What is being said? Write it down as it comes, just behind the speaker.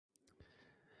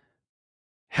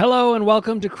Hello and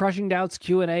welcome to Crushing Doubts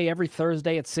Q&A every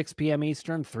Thursday at 6 p.m.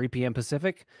 Eastern, 3 p.m.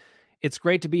 Pacific. It's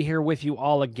great to be here with you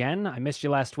all again. I missed you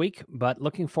last week, but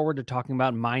looking forward to talking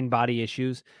about mind-body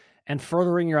issues and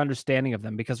furthering your understanding of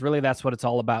them, because really that's what it's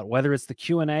all about, whether it's the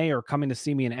Q&A or coming to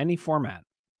see me in any format.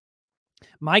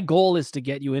 My goal is to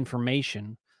get you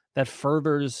information that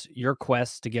furthers your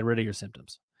quest to get rid of your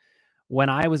symptoms. When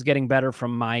I was getting better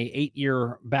from my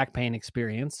 8-year back pain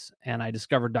experience and I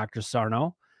discovered Dr.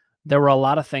 Sarno, there were a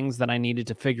lot of things that I needed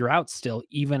to figure out still,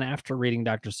 even after reading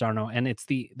Dr. Sarno. And it's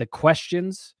the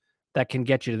questions that can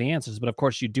get you to the answers. But of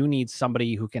course, you do need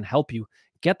somebody who can help you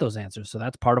get those answers. So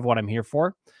that's part of what I'm here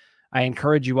for. I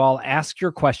encourage you all, ask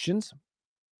your questions,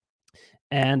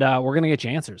 and we're going to get you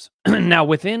answers. Now,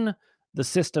 within the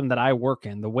system that I work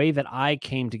in, the way that I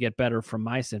came to get better from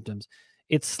my symptoms,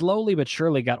 it slowly but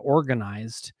surely got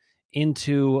organized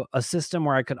into a system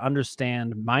where I could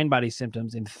understand mind-body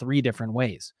symptoms in 3 different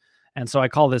ways. And so I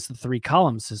call this the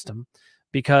 3-column system,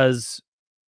 because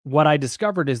what I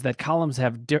discovered is that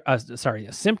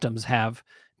symptoms have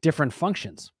different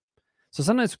functions. So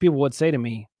sometimes people would say to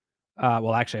me,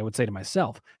 well, actually, I would say to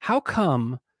myself, how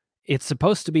come it's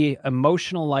supposed to be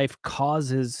emotional life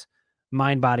causes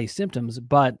mind-body symptoms,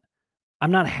 but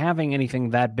I'm not having anything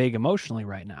that big emotionally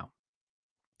right now?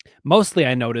 Mostly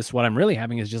I notice what I'm really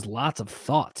having is just lots of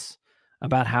thoughts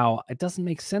about how it doesn't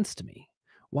make sense to me.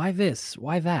 Why this?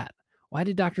 Why that? Why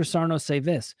did Dr. Sarno say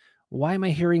this? Why am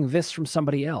I hearing this from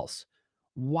somebody else?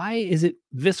 Why is it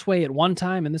this way at one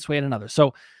time and this way at another?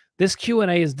 So this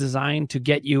Q&A is designed to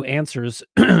get you answers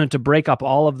to break up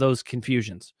all of those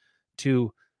confusions,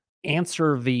 to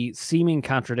answer the seeming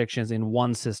contradictions in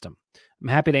one system. I'm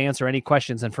happy to answer any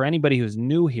questions. And for anybody who's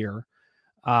new here,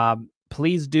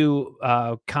 please do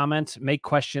comment, make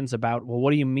questions about, well,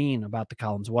 what do you mean about the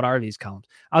columns? What are these columns?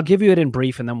 I'll give you it in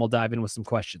brief, and then we'll dive in with some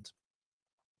questions.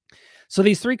 So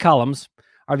these 3 columns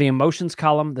are the emotions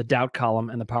column, the doubt column,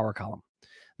 and the power column.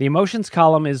 The emotions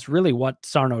column is really what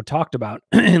Sarno talked about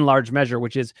in large measure,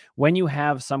 which is when you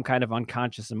have some kind of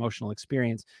unconscious emotional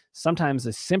experience, sometimes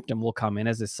a symptom will come in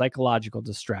as a psychological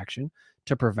distraction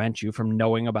to prevent you from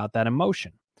knowing about that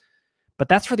emotion. But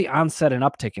that's for the onset and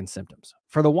uptick in symptoms.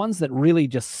 For the ones that really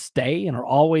just stay and are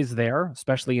always there,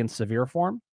 especially in severe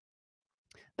form,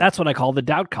 that's what I call the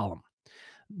doubt column.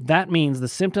 That means the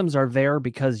symptoms are there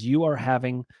because you are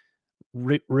having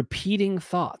repeating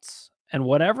thoughts. And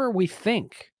whatever we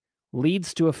think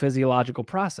leads to a physiological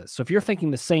process. So if you're thinking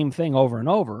the same thing over and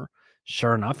over,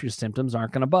 sure enough, your symptoms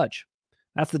aren't going to budge.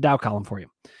 That's the doubt column for you.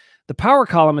 The power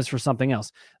column is for something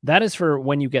else. That is for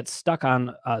when you get stuck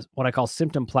on what I call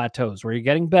symptom plateaus, where you're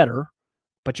getting better,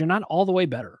 but you're not all the way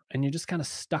better, and you're just kind of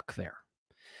stuck there.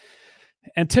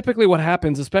 And typically what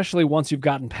happens, especially once you've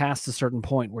gotten past a certain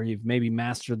point where you've maybe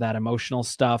mastered that emotional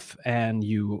stuff and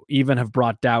you even have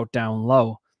brought doubt down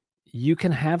low, you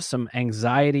can have some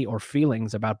anxiety or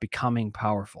feelings about becoming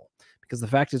powerful. Because the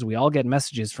fact is, we all get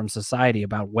messages from society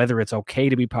about whether it's okay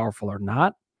to be powerful or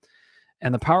not.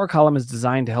 And the power column is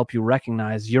designed to help you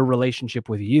recognize your relationship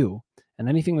with you and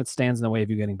anything that stands in the way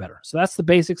of you getting better. So that's the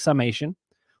basic summation.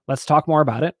 Let's talk more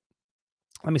about it.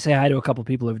 Let me say hi to a couple of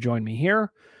people who have joined me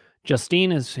here.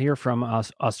 Justine is here from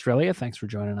Australia. Thanks for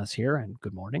joining us here, and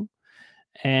good morning.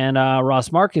 And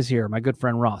Ross Mark is here, my good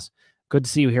friend Ross. Good to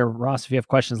see you here, Ross. If you have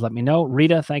questions, let me know.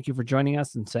 Rita, thank you for joining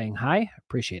us and saying hi.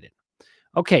 Appreciate it.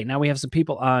 Okay, now we have some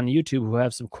people on YouTube who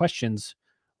have some questions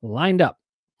lined up.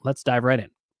 Let's dive right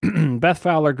in. Beth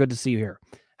Fowler, good to see you here.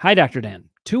 Hi, Dr. Dan.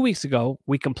 2 weeks ago,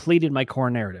 we completed my core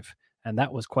narrative, and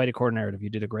that was quite a core narrative. You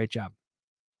did a great job.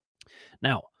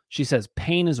 Now, she says,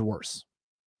 pain is worse.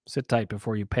 Sit tight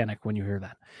before you panic when you hear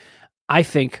that. I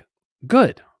think,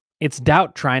 good. It's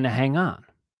doubt trying to hang on.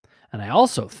 And I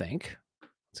also think,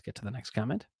 let's get to the next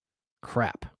comment,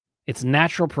 crap. It's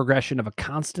natural progression of a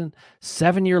constant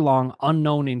 7-year-long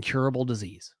unknown incurable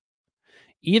disease.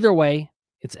 Either way,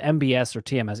 it's MBS or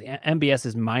TMS. MBS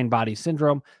is mind-body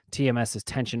syndrome. TMS is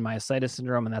tension myositis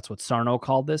syndrome, and that's what Sarno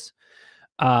called this.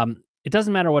 It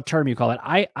doesn't matter what term you call it.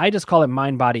 I just call it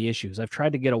mind-body issues. I've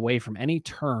tried to get away from any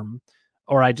term,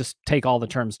 or I just take all the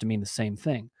terms to mean the same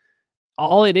thing.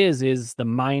 All it is the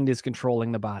mind is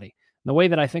controlling the body. And the way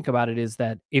that I think about it is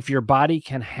that if your body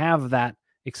can have that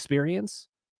experience,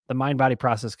 the mind-body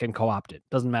process can co-opt it.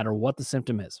 Doesn't matter what the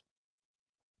symptom is.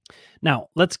 Now,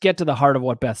 let's get to the heart of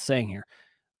what Beth's saying here.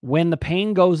 When the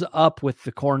pain goes up with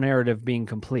the core narrative being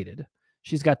completed,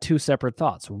 she's got 2 separate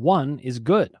thoughts. One is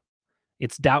good.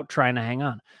 It's doubt trying to hang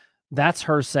on. That's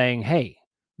her saying, hey,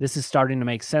 this is starting to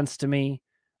make sense to me.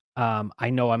 I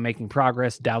know I'm making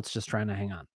progress. Doubt's just trying to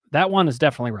hang on. That one is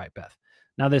definitely right, Beth.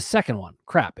 Now, this second one,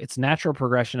 crap, it's natural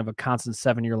progression of a constant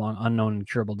 7-year-long unknown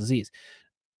incurable disease.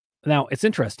 Now, it's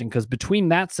interesting because between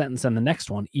that sentence and the next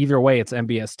one, either way, it's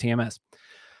MBS TMS.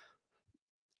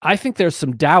 I think there's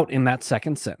some doubt in that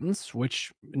second sentence,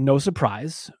 which, no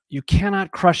surprise, you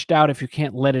cannot crush doubt if you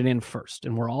can't let it in first.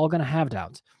 And we're all going to have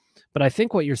doubts. But I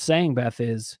think what you're saying, Beth,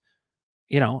 is,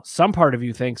 some part of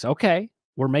you thinks, okay,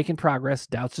 we're making progress.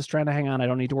 Doubt's just trying to hang on. I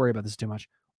don't need to worry about this too much.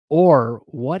 Or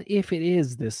what if it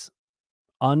is this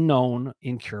unknown,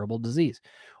 incurable disease?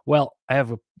 Well, I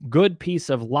have a good piece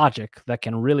of logic that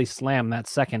can really slam that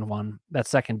second one, that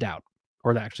second doubt,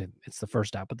 or actually, it's the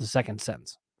first doubt, but the second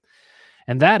sentence.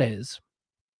 And that is,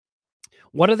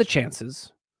 what are the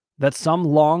chances that some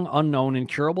long unknown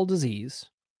incurable disease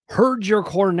heard your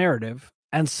core narrative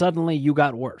and suddenly you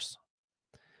got worse?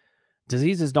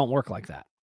 Diseases don't work like that.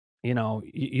 You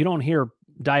don't hear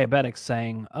diabetics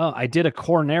saying, "Oh, I did a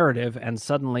core narrative and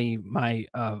suddenly my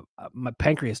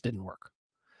pancreas didn't work."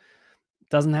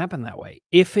 Doesn't happen that way.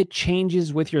 If it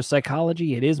changes with your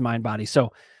psychology, it is mind body.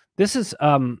 So this is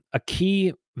a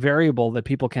key variable that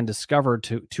people can discover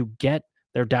to get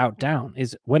their doubt down,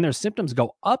 is when their symptoms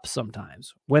go up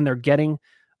sometimes, when they're getting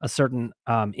a certain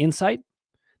insight,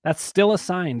 that's still a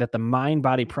sign that the mind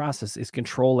body process is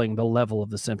controlling the level of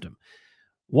the symptom.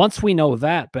 Once we know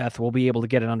that, Beth, we'll be able to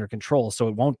get it under control. So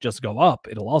it won't just go up,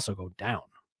 it'll also go down.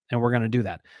 And we're going to do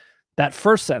that. That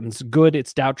first sentence, good,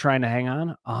 it's doubt trying to hang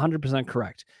on, 100%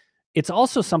 correct. It's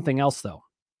also something else, though.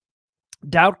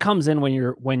 Doubt comes in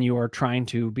when you are trying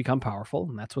to become powerful,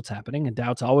 and that's what's happening. And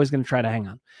doubt's always going to try to hang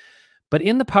on. But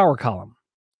in the power column,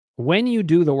 when you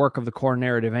do the work of the core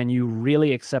narrative and you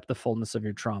really accept the fullness of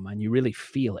your trauma and you really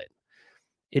feel it,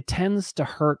 it tends to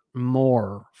hurt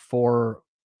more for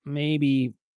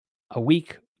maybe a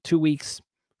week, 2 weeks,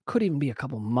 could even be a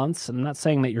couple months. I'm not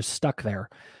saying that you're stuck there,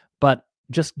 but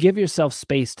just give yourself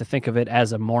space to think of it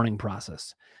as a mourning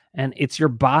process. And it's your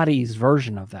body's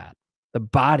version of that. The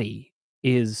body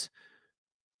is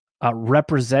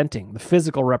representing the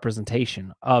physical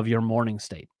representation of your mourning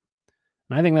state.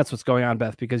 And I think that's what's going on,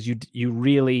 Beth, because we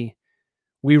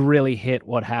really hit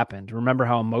what happened. Remember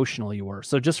how emotional you were.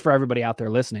 So just for everybody out there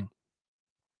listening,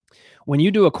 when you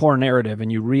do a core narrative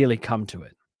and you really come to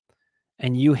it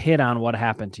and you hit on what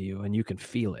happened to you and you can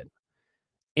feel it,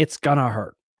 it's going to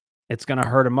hurt. It's going to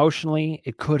hurt emotionally.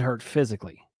 It could hurt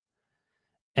physically.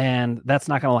 And that's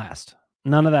not going to last.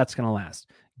 None of that's going to last.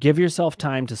 Give yourself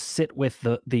time to sit with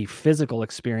the physical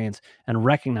experience and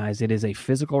recognize it is a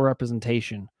physical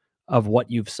representation of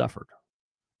what you've suffered.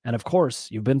 And of course,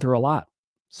 you've been through a lot.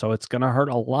 So it's going to hurt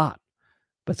a lot,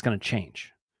 but it's going to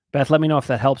change. Beth, let me know if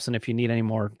that helps. And if you need any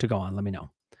more to go on, let me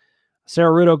know.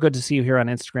 Sarah Rudo, good to see you here on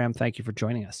Instagram. Thank you for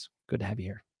joining us. Good to have you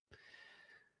here.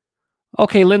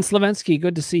 Okay, Lynn Slavensky,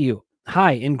 good to see you.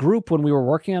 Hi, in group, when we were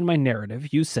working on my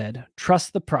narrative, you said,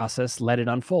 trust the process, let it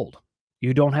unfold.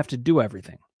 You don't have to do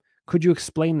everything. Could you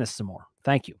explain this some more?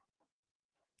 Thank you.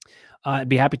 I'd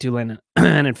be happy to, Lynn.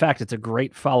 And in fact, it's a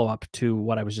great follow-up to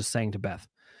what I was just saying to Beth.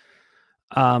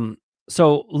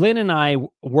 So Lynn and I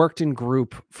worked in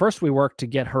group. First, we worked to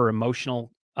get her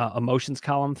emotions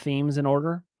column themes in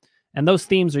order. And those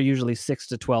themes are usually 6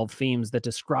 to 12 themes that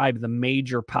describe the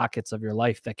major pockets of your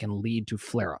life that can lead to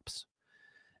flare-ups.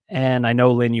 And I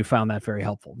know, Lynn, you found that very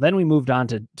helpful. Then we moved on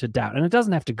to doubt. And it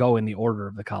doesn't have to go in the order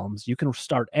of the columns. You can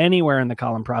start anywhere in the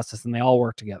column process and they all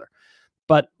work together.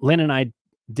 But Lynn and I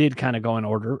did kind of go in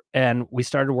order, and we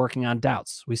started working on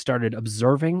doubts. We started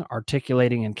observing,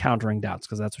 articulating, and countering doubts,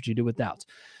 because that's what you do with doubts.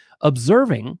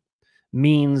 Observing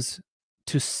means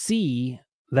to see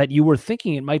that you were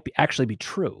thinking it might actually be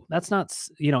true. That's not,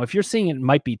 if you're seeing it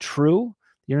might be true,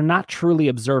 you're not truly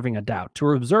observing a doubt.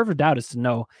 To observe a doubt is to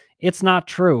know it's not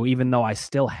true, even though I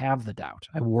still have the doubt.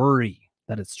 I worry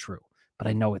that it's true, but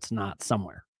I know it's not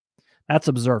somewhere. That's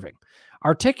observing.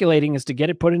 Articulating is to get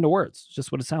it put into words,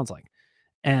 just what it sounds like.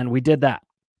 And we did that.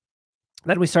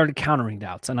 Then we started countering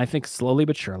doubts. And I think slowly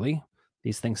but surely,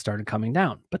 these things started coming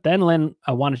down. But then Lynn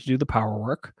wanted to do the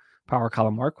power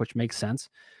column work, which makes sense.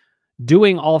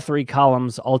 Doing all 3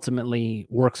 columns ultimately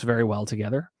works very well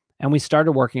together. And we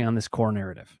started working on this core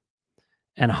narrative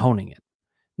and honing it.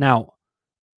 Now,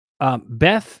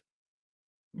 Beth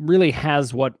really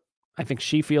has what I think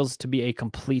she feels to be a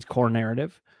complete core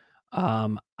narrative.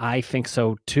 I think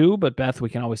so too, but Beth, we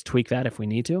can always tweak that if we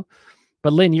need to.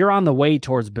 But Lynn, you're on the way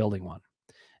towards building one.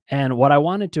 And what I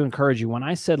wanted to encourage you when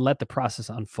I said let the process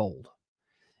unfold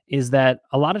is that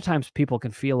a lot of times people can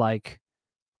feel like,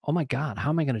 oh my God, how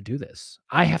am I going to do this?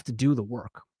 I have to do the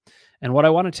work. And what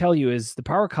I want to tell you is the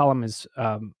power column is,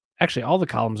 actually all the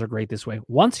columns are great this way.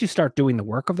 Once you start doing the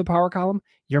work of the power column,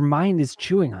 your mind is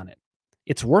chewing on it.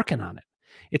 It's working on it.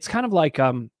 It's kind of like,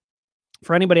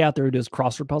 for anybody out there who does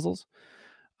crossword puzzles,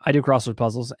 I do crossword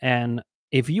puzzles, and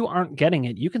If you aren't getting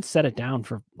it, you can set it down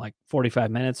for like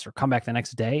 45 minutes or come back the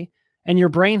next day, and your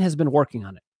brain has been working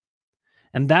on it.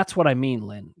 And that's what I mean,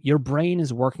 Lynn. Your brain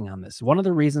is working on this. One of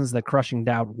the reasons that Crushing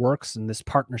Doubt works and this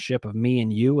partnership of me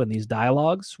and you and these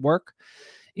dialogues work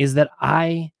is that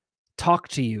I talk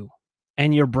to you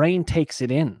and your brain takes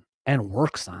it in and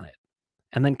works on it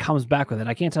and then comes back with it.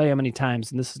 I can't tell you how many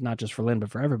times, and this is not just for Lynn, but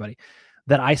for everybody,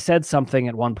 that I said something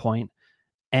at one point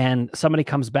and somebody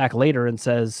comes back later and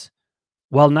says,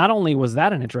 well, not only was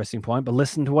that an interesting point, but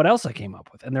listen to what else I came up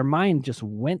with. And their mind just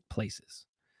went places.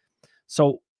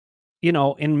 So,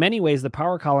 in many ways, the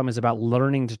power column is about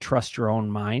learning to trust your own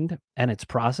mind and its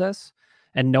process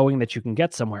and knowing that you can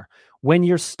get somewhere. When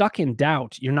you're stuck in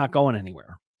doubt, you're not going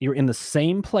anywhere. You're in the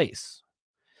same place.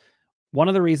 One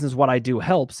of the reasons what I do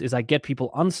helps is I get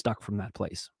people unstuck from that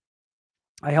place.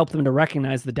 I help them to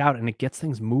recognize the doubt and it gets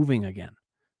things moving again.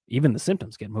 Even the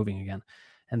symptoms get moving again.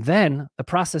 And then the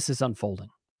process is unfolding.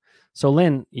 So,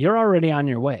 Lynn, you're already on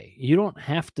your way. You don't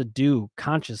have to do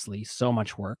consciously so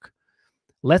much work.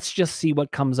 Let's just see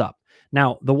what comes up.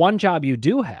 Now, the one job you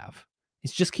do have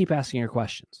is just keep asking your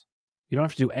questions. You don't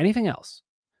have to do anything else.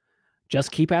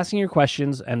 Just keep asking your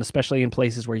questions, and especially in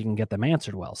places where you can get them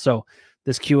answered well. So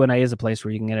this Q&A is a place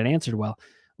where you can get it answered well.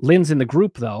 Lynn's in the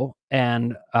group, though,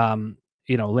 and,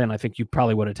 Lynn, I think you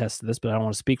probably would attest to this, but I don't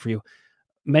want to speak for you.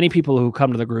 Many people who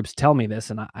come to the groups tell me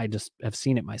this, and I just have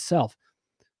seen it myself.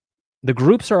 The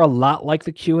groups are a lot like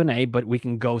the Q&A, but we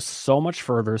can go so much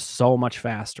further, so much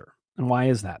faster. And why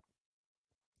is that?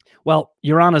 Well,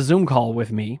 you're on a Zoom call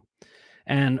with me,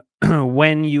 and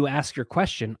when you ask your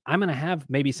question, I'm going to have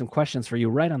maybe some questions for you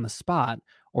right on the spot,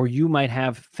 or you might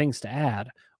have things to add,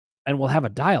 and we'll have a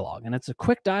dialogue. And it's a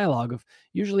quick dialogue of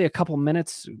usually a couple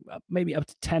minutes, maybe up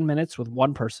to 10 minutes with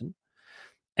one person.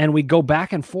 And we go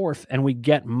back and forth, and we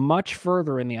get much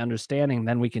further in the understanding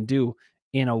than we can do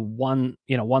in a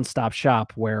one-stop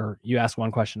shop where you ask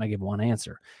one question, I give one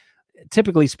answer.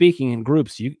 Typically speaking, in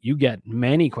groups, you get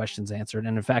many questions answered.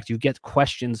 And in fact, you get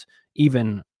questions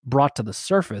even brought to the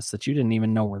surface that you didn't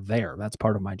even know were there. That's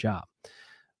part of my job.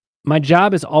 My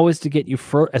job is always to get you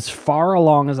as far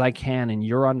along as I can in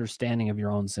your understanding of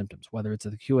your own symptoms, whether it's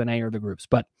the Q&A or the groups.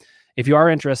 But if you are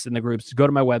interested in the groups, go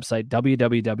to my website,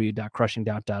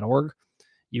 www.crushingdoubt.org.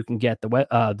 You can get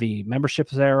the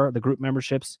memberships there, the group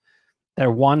memberships. They're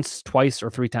once, twice,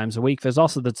 or 3 times a week. There's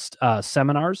also the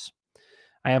seminars.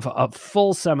 I have a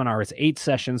full seminar. It's 8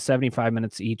 sessions, 75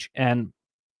 minutes each. And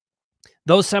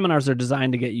those seminars are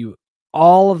designed to get you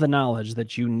all of the knowledge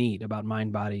that you need about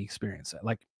mind-body experience.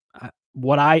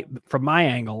 From my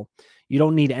angle, you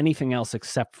don't need anything else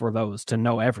except for those to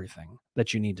know everything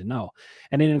that you need to know.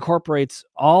 And it incorporates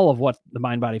all of what the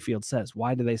mind-body field says.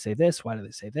 Why do they say this? Why do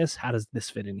they say this? How does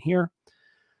this fit in here?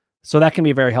 So that can be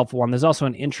a very helpful one. There's also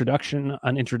an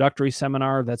introductory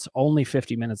seminar that's only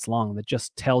 50 minutes long that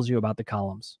just tells you about the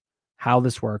columns, how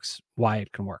this works, why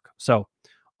it can work. So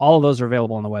all of those are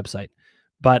available on the website.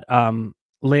 But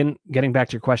Lynn, getting back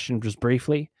to your question just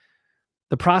briefly,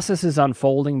 the process is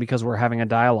unfolding because we're having a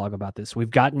dialogue about this. We've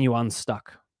gotten you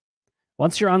unstuck.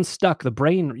 Once you're unstuck, the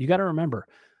brain, you got to remember,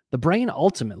 the brain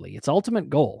ultimately, its ultimate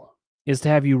goal is to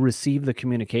have you receive the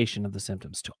communication of the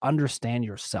symptoms, to understand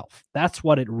yourself. That's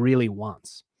what it really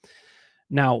wants.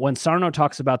 Now, when Sarno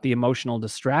talks about the emotional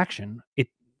distraction,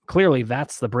 clearly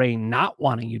that's the brain not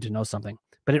wanting you to know something,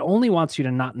 but it only wants you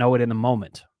to not know it in the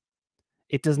moment.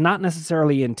 It does not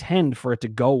necessarily intend for it to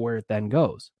go where it then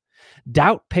goes.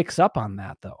 Doubt picks up on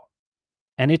that, though,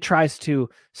 and it tries to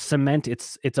cement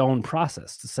its own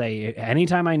process to say,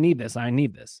 anytime I need this, I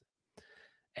need this.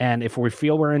 And if we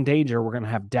feel we're in danger, we're going to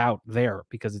have doubt there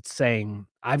because it's saying,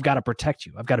 I've got to protect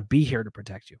you. I've got to be here to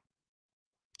protect you.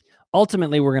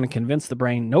 Ultimately, we're going to convince the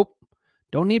brain, nope,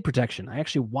 don't need protection. I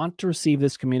actually want to receive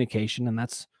this communication, and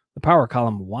that's the power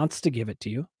column wants to give it to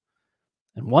you.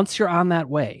 And once you're on that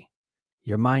way,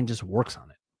 your mind just works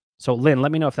on it. So, Lynn,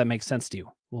 let me know if that makes sense to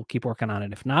you. We'll keep working on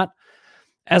it. If not,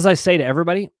 as I say to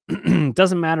everybody, it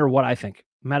doesn't matter what I think.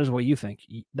 It matters what you think.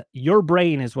 Your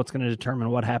brain is what's going to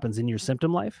determine what happens in your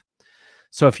symptom life.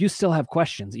 So if you still have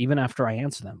questions, even after I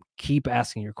answer them, keep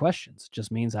asking your questions. It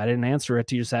just means I didn't answer it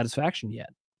to your satisfaction yet,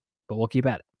 but we'll keep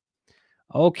at it.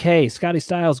 Okay, Scotty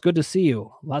Styles, good to see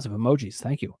you. Lots of emojis.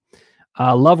 Thank you.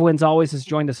 Love Wins Always has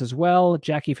joined us as well.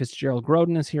 Jackie Fitzgerald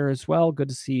Groden is here as well. Good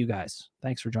to see you guys.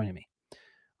 Thanks for joining me.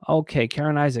 Okay,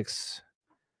 Karen Isaacs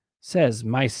says,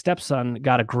 my stepson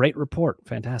got a great report.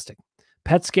 Fantastic.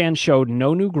 PET scan showed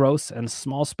no new growths and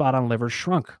small spot on liver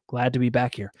shrunk. Glad to be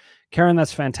back here. Karen,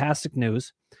 that's fantastic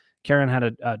news. Karen had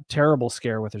a terrible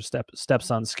scare with her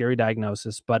stepson, scary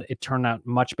diagnosis, but it turned out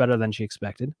much better than she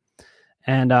expected.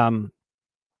 And,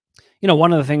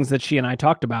 One of the things that she and I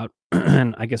talked about,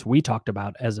 and I guess we talked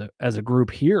about as a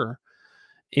group here,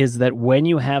 is that when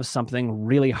you have something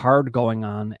really hard going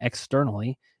on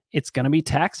externally, it's going to be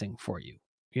taxing for you.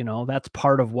 That's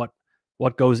part of what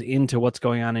goes into what's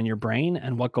going on in your brain,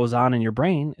 and what goes on in your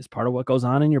brain is part of what goes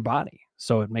on in your body.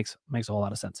 So it makes a whole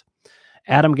lot of sense.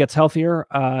 Adam Gets Healthier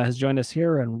has joined us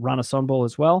here, and Rana Sonbol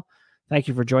as well. Thank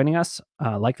you for joining us.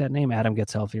 Like that name, Adam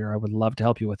Gets Healthier. I would love to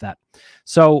help you with that.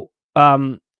 So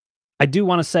I do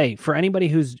want to say, for anybody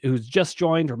who's just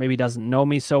joined or maybe doesn't know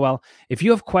me so well, if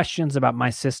you have questions about my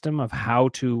system of how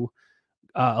to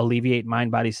alleviate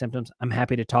mind-body symptoms, I'm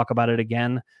happy to talk about it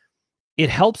again. It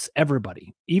helps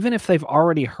everybody, even if they've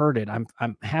already heard it.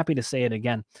 I'm happy to say it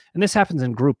again. And this happens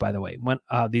in group, by the way. When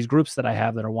these groups that I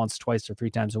have that are once, twice, or 3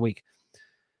 times a week,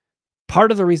 part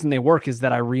of the reason they work is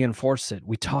that I reinforce it.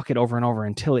 We talk it over and over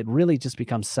until it really just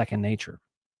becomes second nature.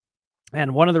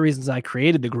 And one of the reasons I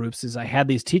created the groups is I had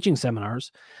these teaching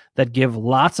seminars that give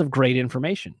lots of great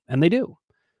information, and they do.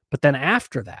 But then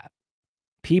after that,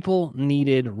 people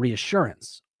needed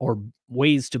reassurance or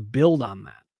ways to build on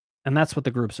that. And that's what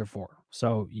the groups are for.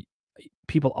 So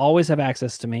people always have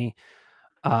access to me,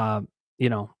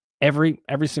 every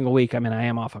single week. I mean, I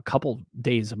am off a couple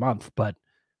days a month, but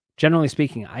generally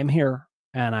speaking, I'm here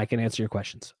and I can answer your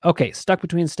questions. Okay, Stuck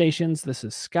Between Stations. This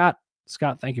is Scott.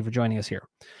 Scott, thank you for joining us here.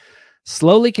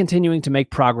 Slowly continuing to make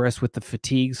progress with the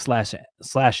fatigue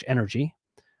slash energy.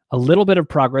 A little bit of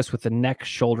progress with the neck,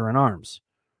 shoulder, and arms.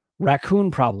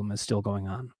 Raccoon problem is still going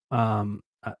on.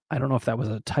 I don't know if that was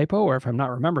a typo or if I'm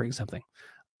not remembering something.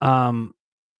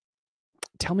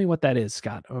 Tell me what that is,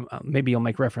 Scott. Maybe you'll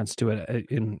make reference to it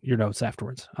in your notes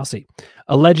afterwards. I'll see.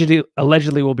 Allegedly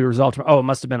will be resolved. Oh, it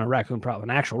must have been a raccoon problem,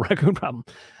 an actual raccoon problem.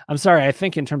 I'm sorry. I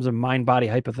think in terms of mind-body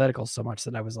hypotheticals so much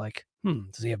that I was like,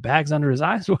 does he have bags under his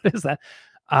eyes? What is that?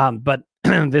 But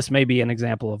this may be an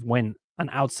example of when an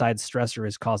outside stressor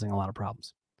is causing a lot of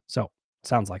problems. So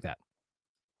sounds like that.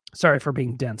 Sorry for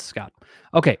being dense, Scott.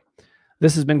 Okay.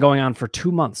 This has been going on for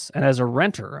 2 months. And as a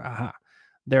renter,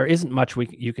 there isn't much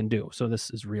you can do. So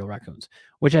this is real raccoons,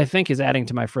 which I think is adding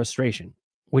to my frustration,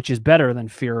 which is better than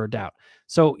fear or doubt.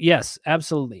 So yes,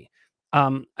 absolutely.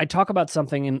 I talk about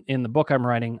something in the book I'm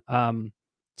writing.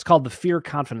 It's called the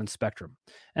fear-confidence spectrum.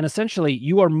 And essentially,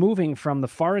 you are moving from the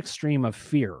far extreme of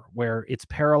fear, where it's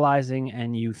paralyzing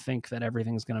and you think that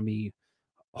everything's going to be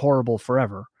horrible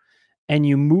forever. And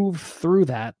you move through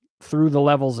that, through the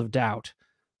levels of doubt.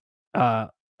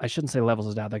 I shouldn't say levels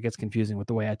of doubt. That gets confusing with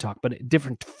the way I talk, but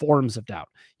different forms of doubt.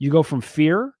 You go from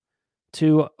fear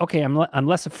to, okay, I'm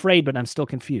less afraid, but I'm still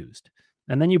confused.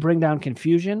 And then you bring down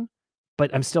confusion,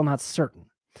 but I'm still not certain.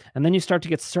 And then you start to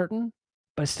get certain,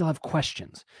 but I still have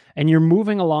questions. And you're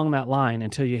moving along that line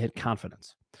until you hit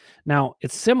confidence. Now,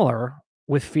 it's similar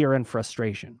with fear and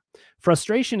frustration.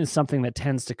 Frustration is something that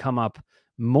tends to come up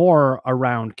more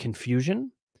around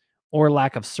confusion or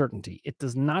lack of certainty. It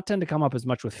does not tend to come up as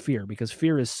much with fear, because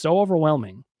fear is so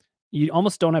overwhelming, you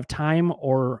almost don't have time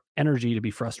or energy to be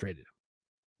frustrated.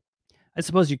 I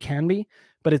suppose you can be,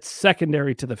 but it's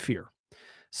secondary to the fear.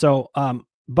 So,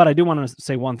 but I do want to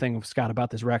say one thing, Scott, about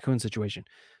this raccoon situation.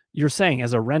 You're saying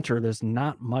as a renter, there's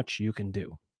not much you can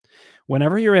do.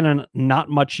 Whenever you're in a not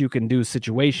much you can do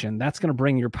situation, that's going to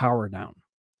bring your power down.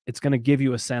 It's going to give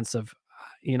you a sense of,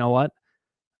 you know what?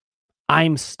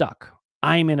 I'm stuck.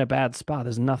 I'm in a bad spot.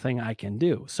 There's nothing I can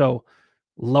do. So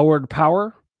lowered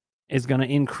power is going to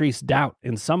increase doubt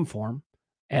in some form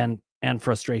and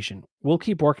frustration. We'll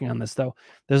keep working on this, though.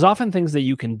 There's often things that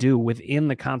you can do within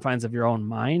the confines of your own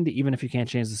mind, even if you can't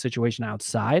change the situation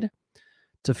outside,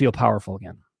 to feel powerful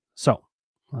again. So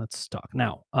let's talk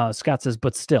now. Scott says,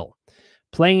 but still,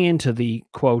 playing into the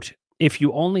quote, if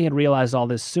you only had realized all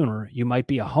this sooner, you might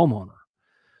be a homeowner,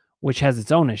 which has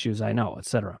its own issues, I know,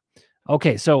 etc.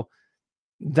 Okay, so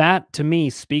that to me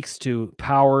speaks to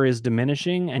power is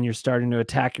diminishing and you're starting to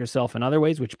attack yourself in other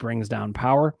ways, which brings down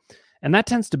power. And that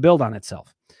tends to build on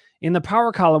itself. In the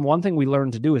power column, one thing we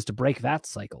learn to do is to break that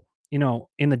cycle.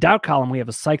 In the doubt column, we have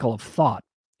a cycle of thought,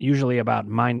 usually about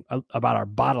our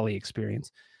bodily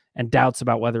experience, and doubts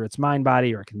about whether it's mind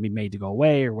body or it can be made to go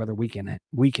away, or whether we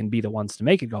can be the ones to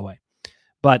make it go away.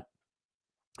 But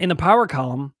in the power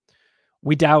column,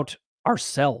 we doubt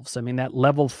ourselves. I mean, that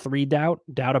level 3 doubt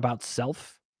about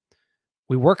self,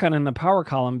 we work on in the power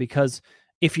column, because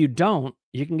if you don't,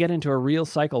 you can get into a real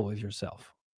cycle with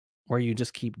yourself where you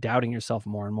just keep doubting yourself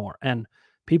more and more. And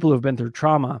people who've been through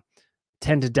trauma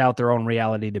tend to doubt their own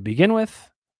reality to begin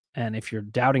with. And if you're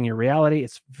doubting your reality,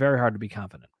 it's very hard to be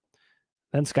confident.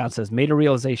 Then Scott says, made a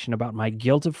realization about my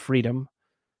guilt of freedom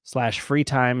 / free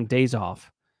time days off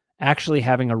actually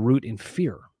having a root in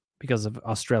fear, because of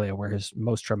Australia, where his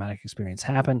most traumatic experience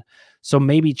happened. So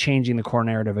maybe changing the core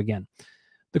narrative again.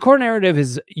 The core narrative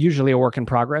is usually a work in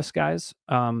progress, guys.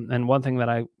 And one thing that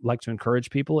I like to encourage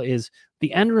people is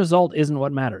the end result isn't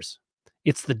what matters.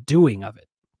 It's the doing of it,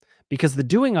 because the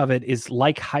doing of it is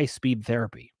like high-speed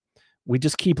therapy. We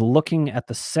just keep looking at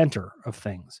the center of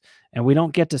things, and we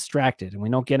don't get distracted, and we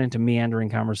don't get into meandering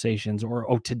conversations or,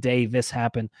 oh, today this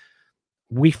happened.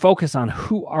 We focus on,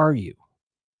 who are you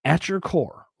at your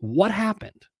core? What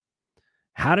happened?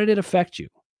 How did it affect you?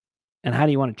 And how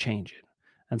do you want to change it?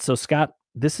 And so, Scott,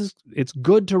 it's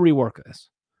good to rework this.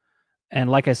 And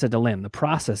like I said to Lynn, the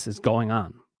process is going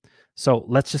on. So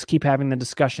let's just keep having the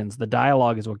discussions. The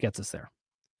dialogue is what gets us there.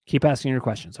 Keep asking your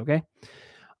questions, okay?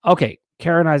 Okay,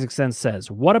 Karen Isaacson says,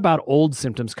 what about old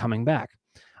symptoms coming back?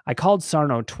 I called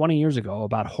Sarno 20 years ago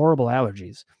about horrible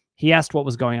allergies. He asked what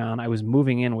was going on. I was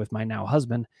moving in with my now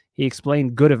husband. He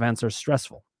explained good events are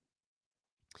stressful.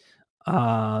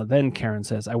 Then Karen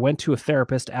says, I went to a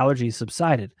therapist. Allergies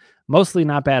subsided. Mostly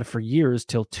not bad for years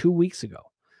till 2 weeks ago.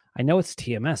 I know it's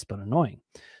TMS, but annoying.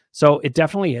 So it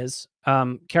definitely is.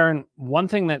 Karen, one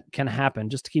thing that can happen,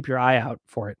 just to keep your eye out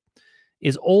for it,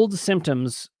 is old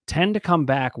symptoms tend to come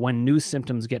back when new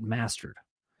symptoms get mastered.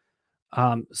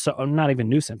 So not even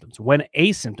new symptoms, when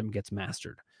a symptom gets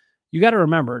mastered. You got to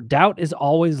remember, doubt is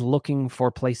always looking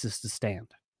for places to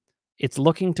stand. It's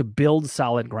looking to build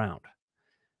solid ground.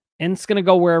 And it's going to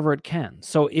go wherever it can.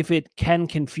 So if it can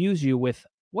confuse you with,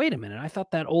 wait a minute, I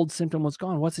thought that old symptom was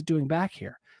gone. What's it doing back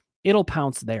here? It'll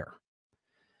pounce there.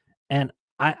 And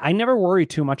I never worry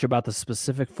too much about the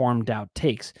specific form doubt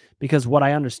takes, because what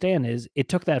I understand is it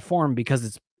took that form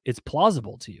because it's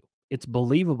plausible to you. It's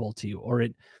believable to you, or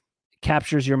it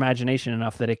captures your imagination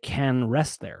enough that it can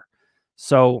rest there.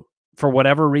 So for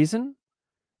whatever reason,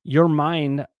 your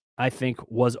mind, I think,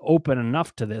 was open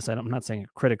enough to this. I'm not saying it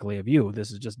critically of you.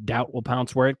 This is just doubt will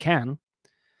pounce where it can.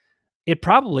 It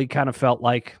probably kind of felt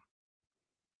like,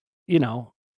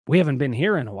 we haven't been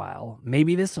here in a while.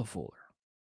 Maybe this will fool her.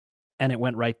 And it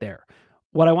went right there.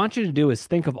 What I want you to do is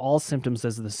think of all symptoms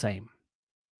as the same.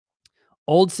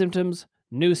 Old symptoms,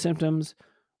 new symptoms.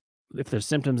 If there's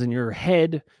symptoms in your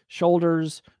head,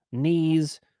 shoulders,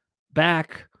 knees,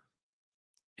 back,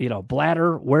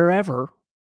 bladder, wherever,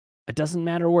 it doesn't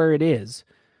matter where it is.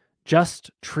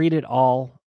 Just treat it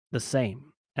all the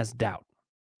same as doubt.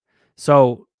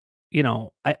 So,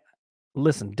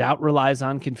 listen, doubt relies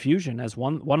on confusion as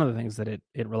one of the things that it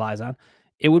relies on.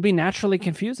 It would be naturally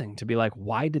confusing to be like,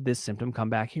 why did this symptom come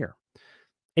back here?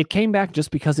 It came back just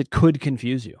because it could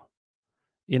confuse you,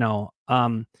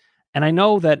 and I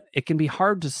know that it can be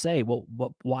hard to say, well,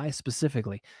 why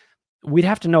specifically? We'd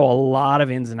have to know a lot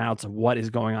of ins and outs of what is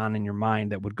going on in your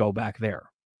mind that would go back there.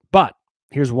 But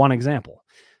here's one example.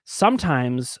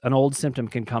 Sometimes an old symptom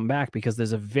can come back because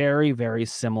there's a very, very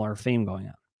similar theme going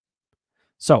on.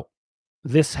 So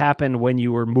this happened when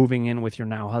you were moving in with your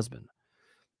now husband.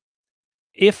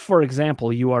 If, for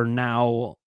example, you are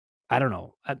now, I don't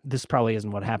know, this probably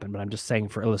isn't what happened, but I'm just saying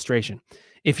for illustration.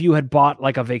 If you had bought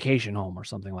like a vacation home or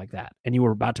something like that, and you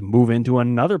were about to move into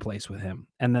another place with him,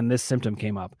 and then this symptom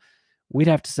came up, we'd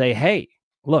have to say, hey,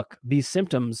 look, these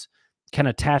symptoms can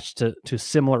attach to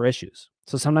similar issues.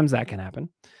 So sometimes that can happen.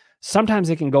 Sometimes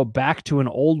it can go back to an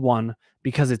old one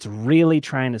because it's really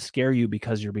trying to scare you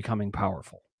because you're becoming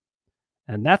powerful.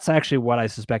 And that's actually what I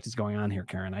suspect is going on here,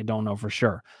 Karen. I don't know for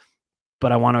sure,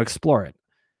 but I want to explore it.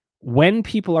 When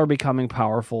people are becoming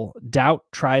powerful, doubt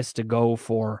tries to go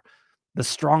for the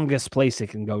strongest place it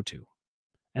can go to.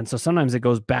 And so sometimes it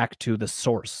goes back to the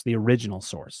source, the original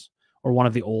source, or one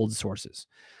of the old sources.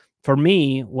 For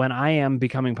me, when I am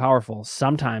becoming powerful,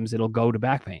 sometimes it'll go to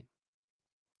back pain,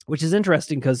 which is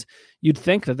interesting because you'd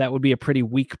think that that would be a pretty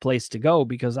weak place to go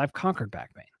because I've conquered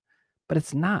back pain, but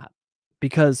it's not,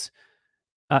 because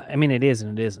it is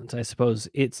and it isn't. I suppose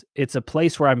it's a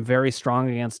place where I'm very strong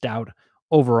against doubt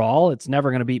overall. It's never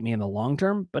going to beat me in the long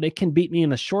term, but it can beat me in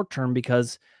the short term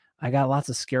because I got lots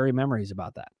of scary memories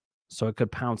about that. So it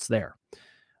could pounce there.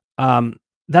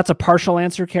 That's a partial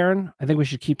answer, Karen. I think we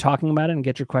should keep talking about it and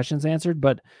get your questions answered.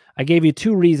 But I gave you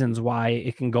 2 reasons why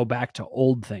it can go back to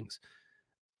old things.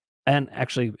 And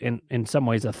actually, in some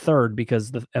ways, a third,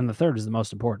 because the third is the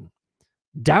most important.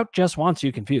 Doubt just wants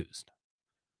you confused.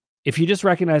 If you just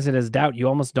recognize it as doubt, you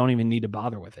almost don't even need to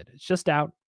bother with it. It's just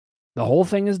doubt. The whole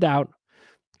thing is doubt.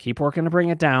 Keep working to bring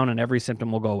it down, and every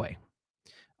symptom will go away.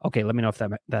 Okay, let me know if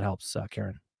that helps,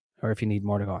 Karen, or if you need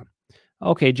more to go on.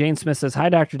 Okay, Jane Smith says, hi,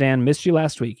 Dr. Dan. Missed you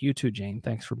last week. You too, Jane.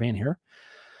 Thanks for being here.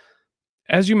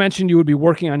 As you mentioned, you would be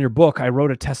working on your book. I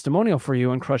wrote a testimonial for you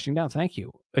on Crushing Down. Thank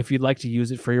you. If you'd like to use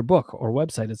it for your book or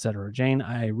website, etc. Jane,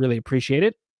 I really appreciate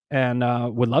it. and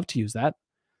would love to use that.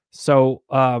 So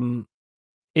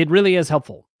it really is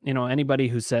helpful. Anybody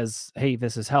who says, "Hey,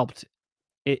 this has helped,"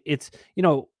 it's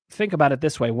think about it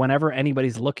this way: whenever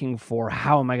anybody's looking for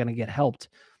how am I going to get helped,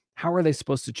 how are they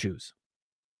supposed to choose?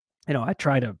 I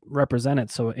try to represent it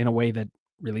so in a way that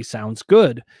really sounds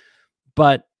good,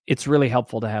 but it's really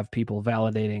helpful to have people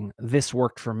validating this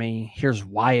worked for me. Here's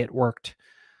why it worked,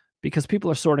 because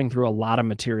people are sorting through a lot of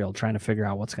material trying to figure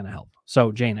out what's going to help.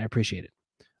 So, Jane, I appreciate it.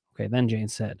 Okay, then Jane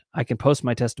said, I can post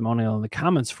my testimonial in the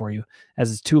comments for you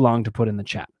as it's too long to put in the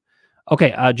chat.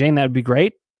 Okay, Jane, that would be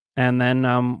great. And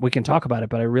then we can talk about it,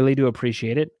 but I really do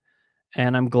appreciate it.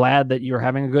 And I'm glad that you're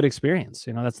having a good experience.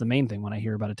 That's the main thing when I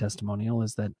hear about a testimonial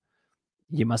is that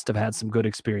you must have had some good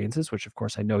experiences, which of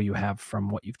course I know you have from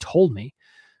what you've told me.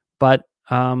 But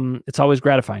it's always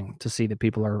gratifying to see that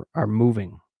people are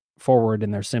moving forward in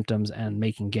their symptoms and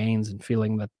making gains and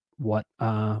feeling that what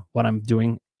I'm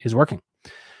doing is working.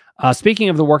 Speaking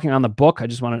of the working on the book, I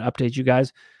just wanted to update you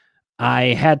guys.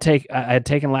 I had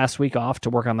taken last week off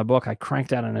to work on the book. I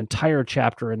cranked out an entire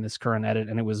chapter in this current edit,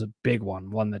 and it was a big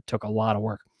one that took a lot of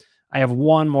work. I have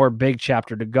one more big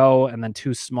chapter to go, and then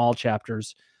 2 small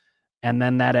chapters, and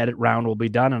then that edit round will be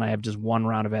done, and I have just 1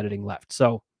 round of editing left.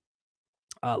 So,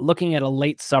 looking at a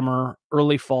late summer,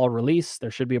 early fall release. There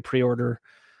should be a pre-order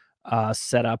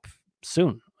set up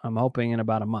soon. I'm hoping in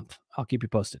about a month. I'll keep you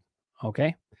posted.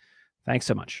 Okay? Thanks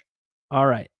so much. All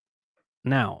right.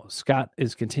 Now, Scott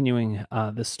is continuing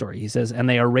this story. He says, and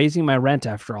they are raising my rent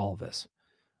after all of this.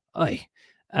 Oy.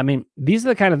 I mean, these are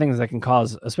the kind of things that can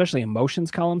cause, especially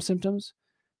emotions column symptoms,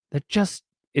 that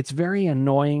it's very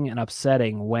annoying and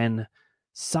upsetting when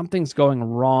something's going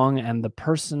wrong and the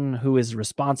person who is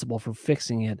responsible for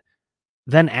fixing it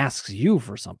then asks you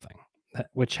for something,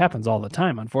 which happens all the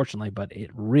time, unfortunately, but it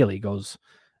really goes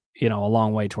a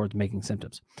long way towards making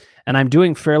symptoms. And I'm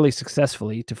doing fairly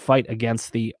successfully to fight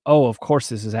against the, oh, of course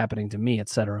this is happening to me,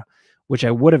 etc., which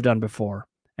I would have done before,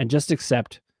 and just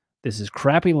accept this is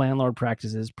crappy landlord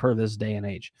practices per this day and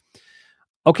age.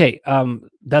 Okay,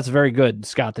 that's very good,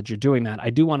 Scott, that you're doing that. I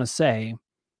do want to say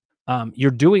you're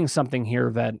doing something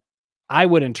here that I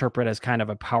would interpret as kind of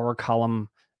a power column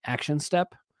action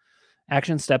step.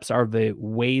 Action steps are the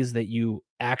ways that you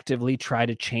actively try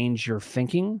to change your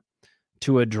thinking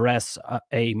to address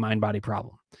a mind-body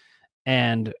problem.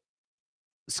 And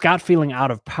Scott feeling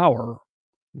out of power,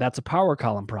 that's a power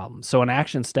column problem. So an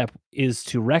action step is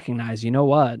to recognize, you know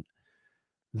what?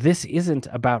 This isn't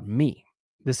about me.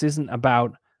 This isn't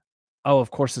about, oh,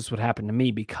 of course this would happen to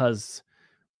me because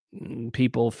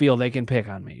people feel they can pick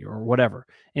on me or whatever.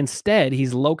 Instead,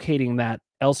 he's locating that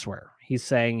elsewhere. He's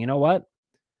saying, you know what?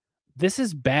 This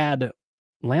is bad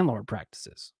landlord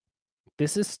practices.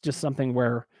 This is just something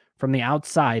where from the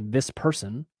outside, this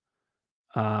person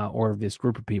or this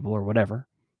group of people or whatever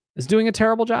is doing a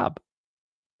terrible job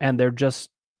and they're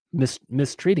just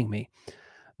mistreating me.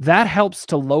 That helps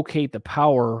to locate the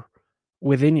power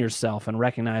within yourself and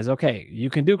recognize, okay, you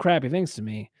can do crappy things to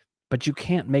me, but you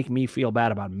can't make me feel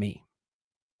bad about me.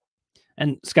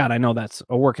 And Scott, I know that's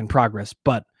a work in progress,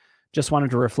 but just wanted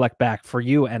to reflect back for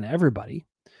you and everybody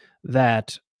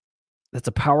that that's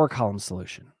a power column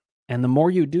solution. And the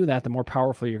more you do that, the more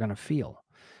powerful you're going to feel.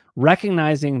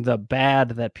 Recognizing the bad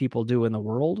that people do in the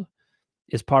world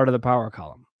is part of the power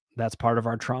column. That's part of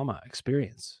our trauma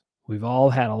experience. We've all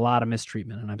had a lot of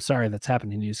mistreatment, and I'm sorry that's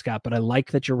happening to you, Scott, but I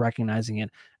like that you're recognizing it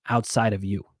outside of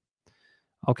you.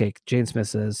 Okay, Jane Smith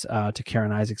says to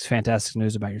Karen Isaacs, fantastic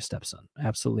news about your stepson.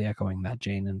 Absolutely echoing that,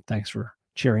 Jane, and thanks for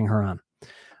cheering her on.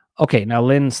 Okay, now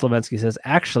Lynn Slavensky says,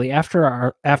 actually,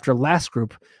 after last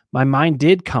group, my mind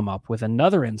did come up with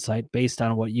another insight based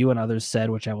on what you and others said,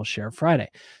 which I will share Friday.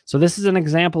 So this is an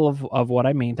example of what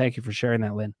I mean. Thank you for sharing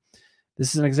that, Lynn.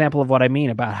 This is an example of what I mean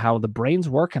about how the brain's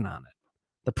working on it.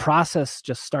 The process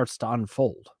just starts to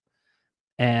unfold.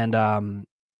 And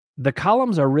the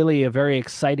columns are really a very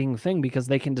exciting thing because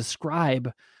they can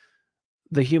describe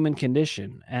the human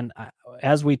condition. And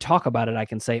as we talk about it, I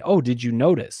can say, oh, did you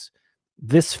notice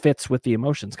this fits with the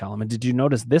emotions column? And did you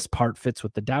notice this part fits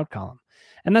with the doubt column?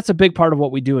 And that's a big part of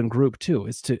what we do in group too,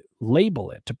 is to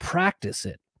label it, to practice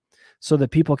it so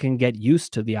that people can get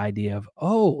used to the idea of,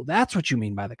 oh, that's what you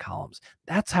mean by the columns.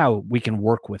 That's how we can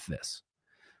work with this.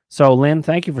 So Lynn,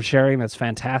 thank you for sharing. That's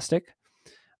fantastic.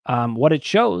 What it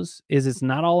shows is it's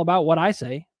not all about what I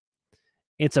say.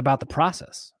 It's about the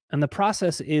process. And the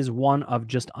process is one of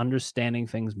just understanding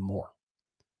things more.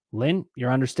 Lynn,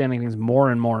 you're understanding things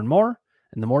more and more and more.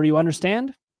 And the more you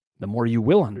understand, the more you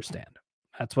will understand.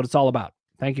 That's what it's all about.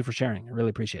 Thank you for sharing. I really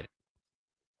appreciate it.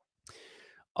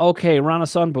 Okay, Rana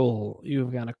Sunbull,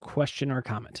 you've got a question or a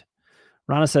comment.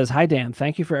 Rana says, "Hi, Dan.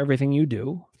 Thank you for everything you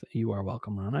do." You are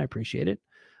welcome, Rana. I appreciate it.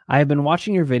 "I have been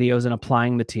watching your videos and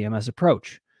applying the TMS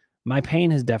approach. My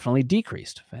pain has definitely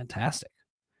decreased." Fantastic.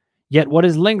 "Yet what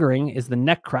is lingering is the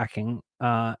neck cracking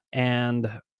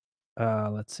and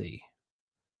let's see.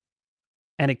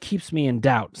 And it keeps me in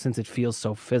doubt since it feels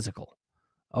so physical."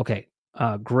 Okay.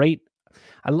 Great.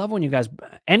 I love when you guys,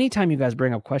 anytime you guys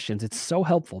bring up questions, it's so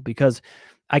helpful because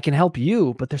I can help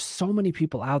you, but there's so many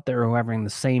people out there who are having the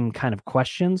same kind of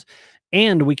questions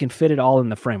and we can fit it all in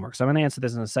the framework. So I'm going to answer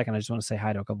this in a second. I just want to say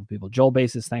hi to a couple of people. Joel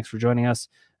Basis, thanks for joining us.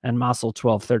 And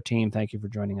Mossel1213, thank you for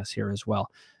joining us here as well.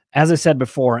 As I said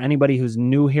before, anybody who's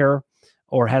new here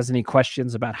or has any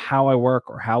questions about how I work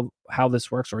or how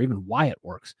this works or even why it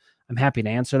works, I'm happy to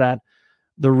answer that.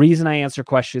 The reason I answer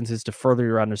questions is to further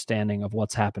your understanding of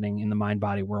what's happening in the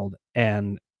mind-body world,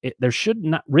 and there should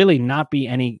not be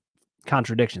any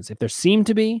contradictions. If there seem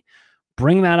to be,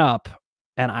 bring that up,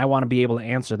 and I want to be able to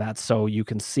answer that so you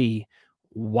can see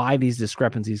why these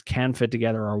discrepancies can fit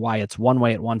together or why it's one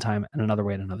way at one time and another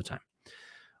way at another time.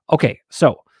 Okay,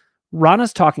 so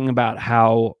Rana's talking about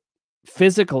how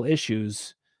physical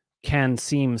issues can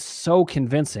seem so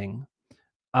convincing.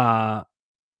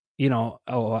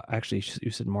 Actually,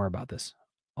 you said more about this.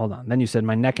 Hold on. Then you said,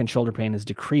 "My neck and shoulder pain has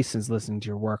decreased since listening to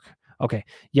your work." Okay.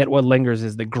 "Yet what lingers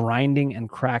is the grinding and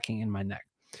cracking in my neck."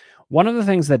 One of the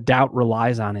things that doubt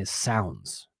relies on is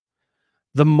sounds.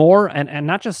 The more, and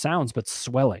not just sounds, but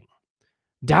swelling.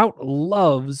 Doubt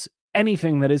loves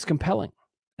anything that is compelling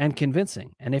and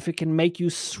convincing. And if it can make you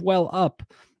swell up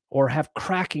or have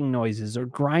cracking noises or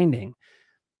grinding,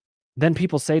 then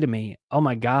people say to me, "Oh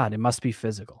my God, it must be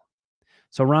physical."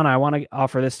 So, Rana, I want to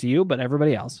offer this to you, but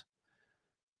everybody else.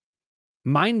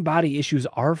 Mind-body issues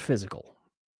are physical.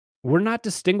 We're not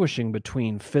distinguishing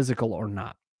between physical or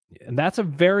not. And that's a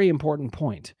very important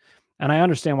point. And I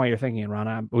understand why you're thinking it,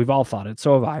 Rana. We've all thought it.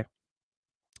 So have I.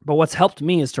 But what's helped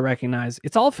me is to recognize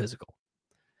it's all physical.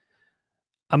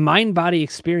 A mind-body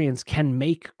experience can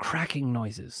make cracking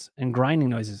noises and grinding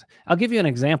noises. I'll give you an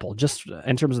example just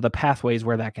in terms of the pathways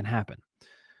where that can happen.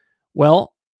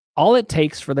 Well, all it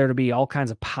takes for there to be all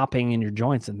kinds of popping in your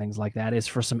joints and things like that is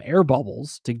for some air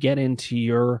bubbles to get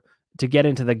into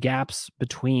the gaps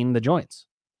between the joints.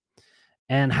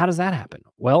 And how does that happen?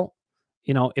 Well,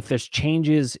 if there's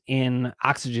changes in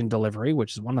oxygen delivery,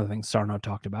 which is one of the things Sarno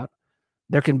talked about,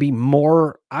 there can be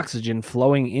more oxygen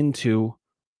flowing into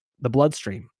the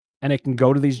bloodstream and it can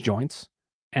go to these joints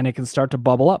and it can start to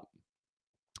bubble up.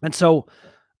 And so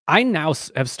I now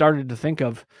have started to think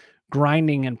of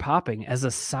grinding and popping as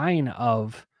a sign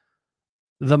of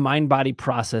the mind-body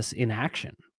process in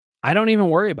action. I don't even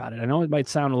worry about it. I know it might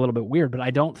sound a little bit weird, but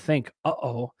I don't think,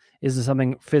 is there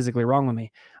something physically wrong with me?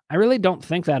 I really don't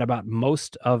think that about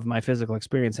most of my physical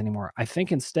experience anymore. I think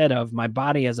instead of my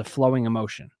body as a flowing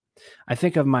emotion, I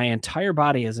think of my entire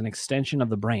body as an extension of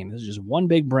the brain. This is just one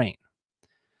big brain.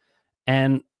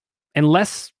 And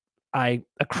unless a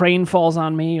crane falls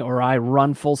on me or I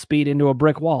run full speed into a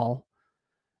brick wall,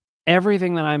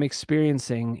 everything that I'm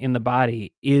experiencing in the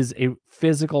body is a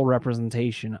physical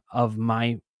representation of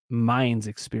my mind's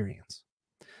experience.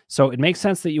 So it makes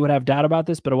sense that you would have doubt about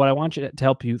this, but what I want you to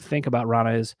help you think about,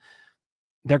 Rana, is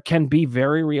there can be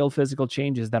very real physical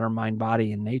changes that are mind,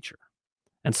 body, in nature.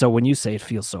 And so when you say it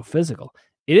feels so physical,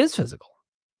 it is physical.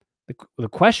 The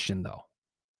question, though,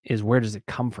 is where does it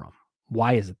come from?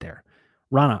 Why is it there?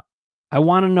 Rana, I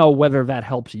want to know whether that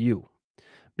helps you.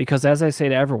 Because as I say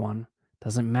to everyone,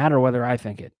 doesn't matter whether I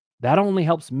think it. That only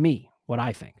helps me, what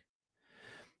I think.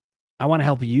 I want to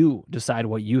help you decide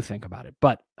what you think about it.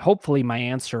 But hopefully my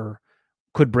answer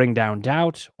could bring down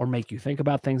doubt or make you think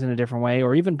about things in a different way,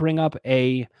 or even bring up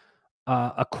a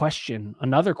question,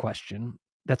 another question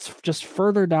that's just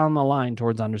further down the line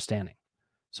towards understanding.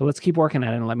 So let's keep working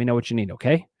at it and let me know what you need,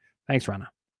 okay? Thanks, Rana.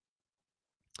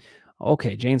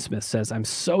 Okay, Jane Smith says, "I'm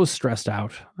so stressed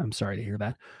out. I'm sorry to hear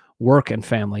that. Work and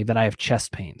family that I have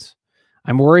chest pains.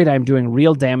 I'm worried I'm doing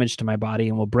real damage to my body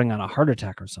and will bring on a heart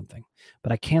attack or something,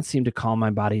 but I can't seem to calm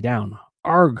my body down.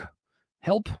 Arg,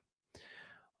 help."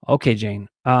 Okay, Jane.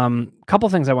 Couple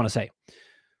things I want to say.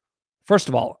 First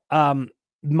of all,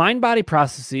 mind-body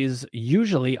processes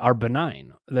usually are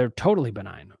benign. They're totally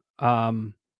benign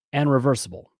and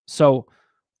reversible. So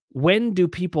when do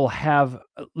people have,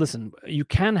 listen, you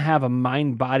can have a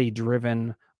mind-body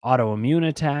driven autoimmune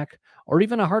attack or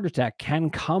even a heart attack can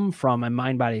come from a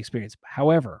mind-body experience.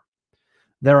 However,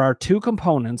 there are two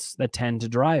components that tend to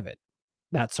drive it,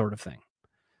 that sort of thing.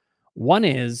 One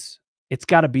is it's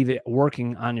got to be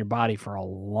working on your body for a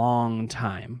long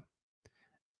time.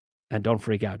 And don't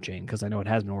freak out, Jane, because I know it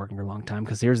has been working for a long time,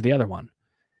 because here's the other one.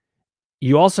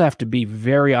 You also have to be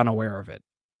very unaware of it.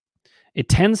 It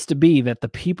tends to be that the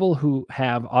people who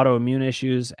have autoimmune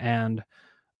issues and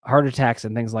heart attacks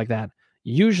and things like that,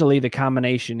 usually the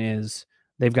combination is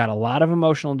they've got a lot of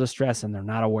emotional distress and they're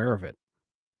not aware of it.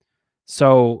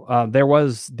 So there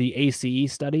was the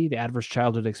ACE study, the Adverse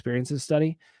Childhood Experiences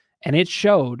study, and it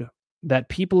showed that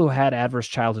people who had adverse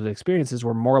childhood experiences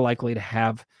were more likely to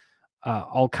have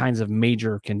all kinds of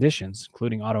major conditions,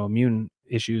 including autoimmune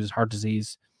issues, heart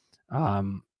disease,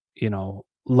 um,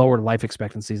 lower life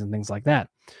expectancies and things like that.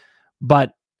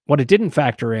 But what it didn't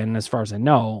factor in, as far as I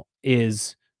know,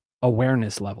 is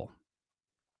awareness level.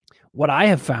 What I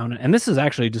have found, and this is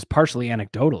actually just partially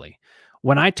anecdotally,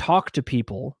 when I talk to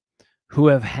people who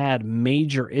have had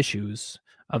major issues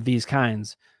of these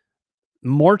kinds,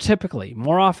 more typically,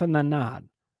 more often than not,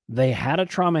 they had a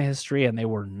trauma history and they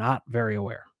were not very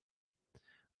aware.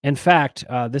 In fact,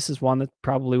 this is one that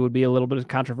probably would be a little bit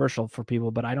controversial for people,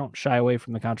 but I don't shy away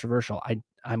from the controversial.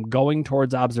 I'm going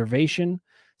towards observation,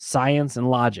 science, and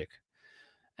logic.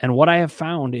 And what I have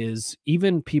found is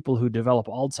even people who develop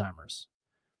Alzheimer's,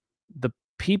 the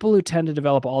people who tend to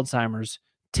develop Alzheimer's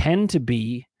tend to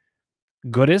be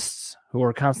goodists who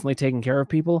are constantly taking care of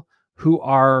people who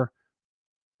are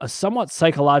somewhat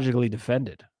psychologically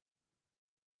defended.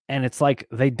 And it's like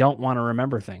they don't want to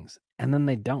remember things, and then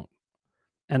they don't.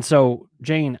 And so,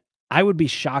 Jane, I would be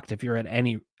shocked if you're at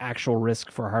any actual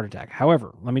risk for a heart attack.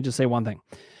 However, let me just say one thing.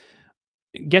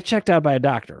 Get checked out by a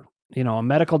doctor. A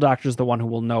medical doctor is the one who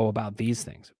will know about these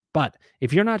things. But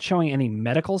if you're not showing any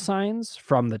medical signs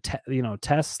from the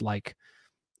tests, like,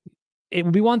 it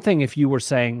would be one thing if you were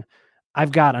saying,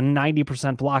 I've got a 90%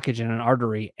 blockage in an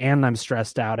artery and I'm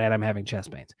stressed out and I'm having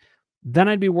chest pains. Then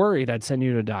I'd be worried. I'd send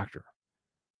you to a doctor.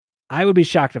 I would be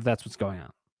shocked if that's what's going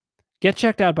on. Get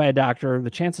checked out by a doctor. The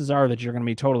chances are that you're going to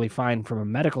be totally fine from a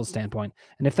medical standpoint.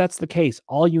 And if that's the case,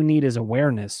 all you need is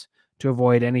awareness to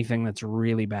avoid anything that's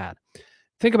really bad.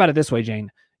 Think about it this way,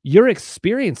 Jane. You're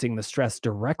experiencing the stress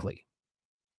directly.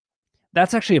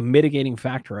 That's actually a mitigating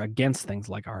factor against things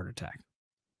like a heart attack.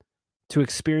 To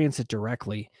experience it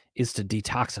directly is to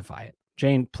detoxify it.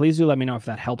 Jane, please do let me know if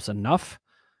that helps enough,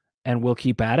 and we'll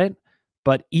keep at it.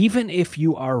 But even if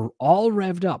you are all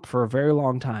revved up for a very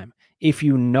long time, if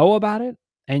you know about it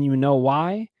and you know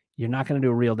why, you're not going to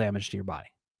do real damage to your body.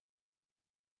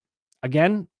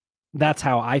 Again, that's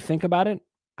how I think about it.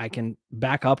 I can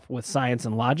back up with science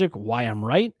and logic why I'm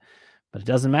right, but it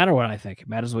doesn't matter what I think. It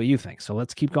matters what you think. So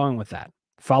let's keep going with that.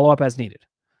 Follow up as needed.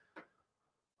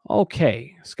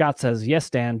 Okay. Scott says, yes,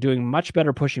 Dan, doing much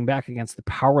better pushing back against the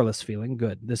powerless feeling.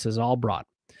 Good. This is all brought.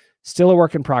 Still a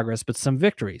work in progress, but some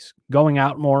victories. Going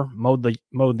out more, mowed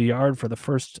the yard for the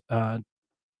first it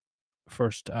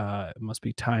must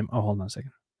be time. Oh, hold on a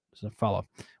second. There's a follow-up,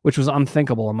 which was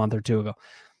unthinkable a month or two ago.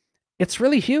 It's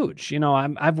really huge.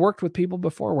 I've worked with people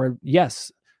before where,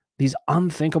 yes, these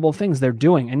unthinkable things they're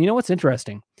doing. And you know what's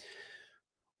interesting?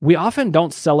 We often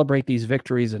don't celebrate these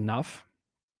victories enough.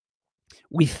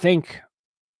 We think,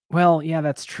 well, yeah,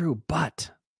 that's true,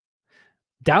 but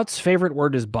doubt's favorite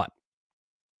word is but.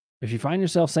 If you find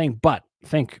yourself saying but,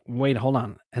 think, wait, hold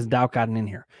on. Has doubt gotten in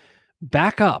here?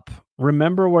 Back up.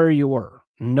 Remember where you were.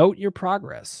 Note your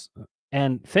progress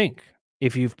and think,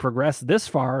 if you've progressed this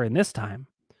far in this time,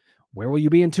 where will you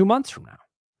be in 2 months from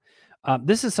now?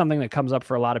 This is something that comes up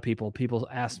for a lot of people. People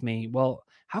ask me, well,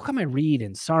 how come I read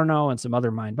in Sarno and some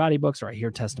other mind-body books, or I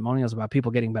hear testimonials about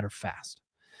people getting better fast?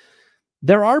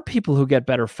 There are people who get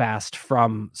better fast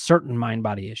from certain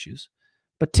mind-body issues,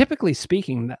 but typically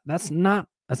speaking, that's not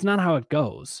how it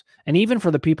goes. And even for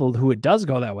the people who it does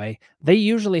go that way, they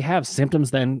usually have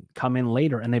symptoms then come in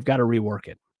later and they've got to rework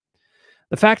it.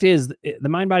 The fact is, the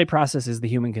mind-body process is the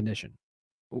human condition.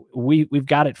 We've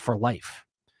got it for life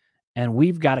and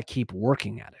we've got to keep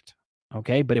working at it.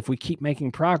 Okay. But if we keep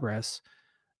making progress,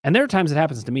 and there are times it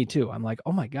happens to me too. I'm like,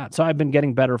 oh my God. So I've been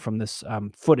getting better from this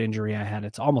foot injury I had.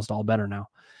 It's almost all better now.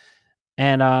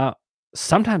 And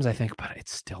sometimes I think, but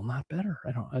it's still not better.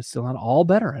 It's still not all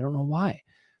better. I don't know why.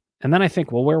 And then I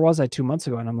think, well, where was I 2 months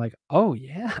ago? And I'm like, oh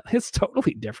yeah, it's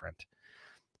totally different.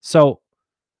 So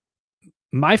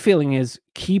my feeling is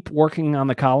keep working on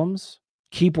the columns,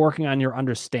 keep working on your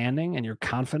understanding and your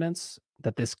confidence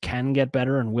that this can get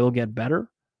better and will get better.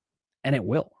 And it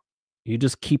will. You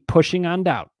just keep pushing on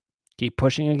doubt. Keep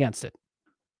pushing against it.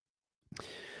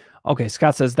 Okay,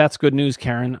 Scott says, that's good news,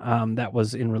 Karen. That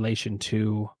was in relation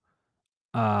to,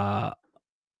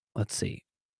 let's see.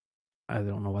 I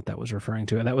don't know what that was referring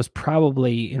to. That was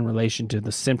probably in relation to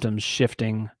the symptoms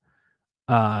shifting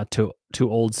to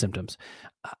old symptoms.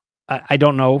 I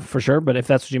don't know for sure, but if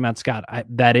that's what you meant, Scott,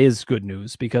 that is good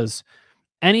news, because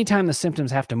anytime the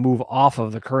symptoms have to move off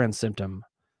of the current symptom,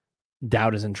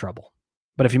 doubt is in trouble.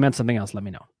 But if you meant something else, let me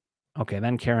know. Okay,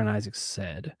 then Karen Isaacs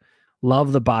said,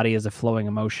 "Love the body as a flowing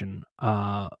emotion."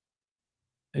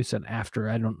 Who said after?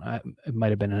 It might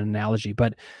have been an analogy,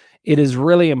 but it is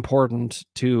really important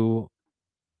to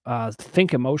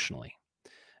think emotionally.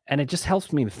 And it just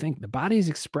helps me to think the body's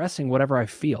expressing whatever I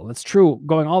feel. It's true,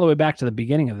 going all the way back to the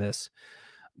beginning of this,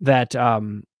 that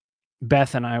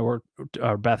Beth and I were,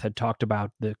 or Beth had talked about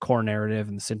the core narrative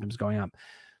and the symptoms going up.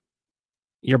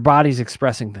 Your body's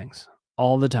expressing things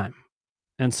all the time.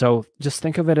 And so just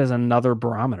think of it as another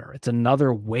barometer. It's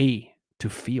another way to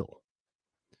feel.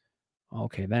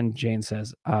 Okay, then Jane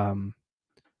says, I'm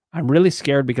really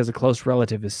scared because a close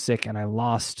relative is sick and I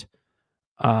lost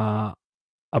a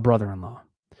brother-in-law.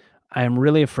 I am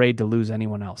really afraid to lose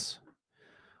anyone else.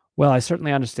 Well, I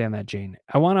certainly understand that, Jane.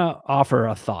 I want to offer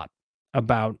a thought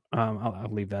about, I'll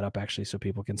leave that up actually so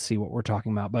people can see what we're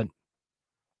talking about. But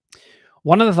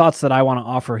one of the thoughts that I want to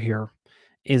offer here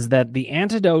is that the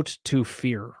antidote to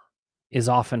fear is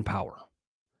often power.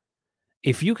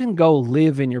 If you can go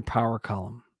live in your power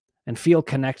column and feel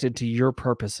connected to your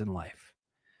purpose in life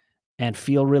and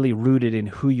feel really rooted in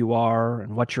who you are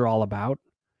and what you're all about,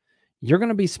 you're going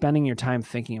to be spending your time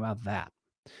thinking about that.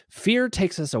 Fear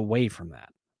takes us away from that.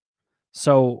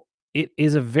 So it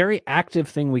is a very active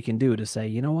thing we can do to say,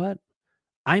 you know what?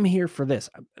 I'm here for this.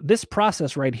 This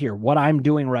process right here, what I'm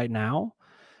doing right now,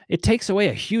 it takes away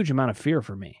a huge amount of fear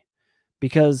for me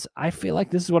because I feel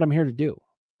like this is what I'm here to do.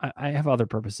 I have other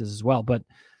purposes as well, but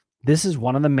this is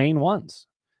one of the main ones.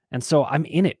 And so I'm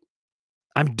in it.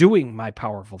 I'm doing my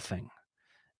powerful thing.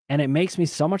 And it makes me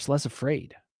so much less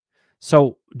afraid.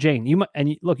 So Jane,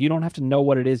 look, you don't have to know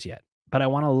what it is yet, but I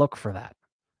want to look for that.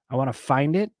 I want to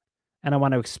find it and I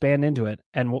want to expand into it.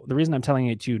 And the reason I'm telling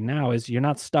it to you now is you're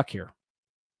not stuck here.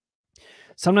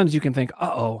 Sometimes you can think,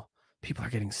 uh-oh, people are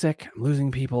getting sick. I'm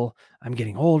losing people. I'm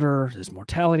getting older. There's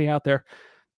mortality out there.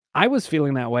 I was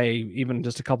feeling that way even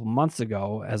just a couple months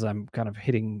ago as I'm kind of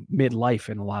hitting midlife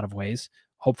in a lot of ways.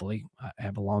 Hopefully, I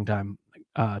have a long time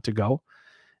to go.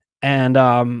 And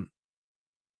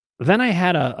then I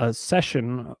had a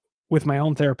session with my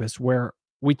own therapist where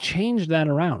we changed that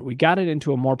around. We got it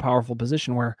into a more powerful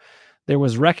position where there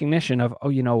was recognition of, oh,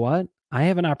 you know what? I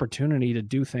have an opportunity to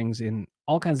do things in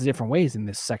all kinds of different ways in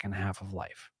this second half of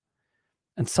life.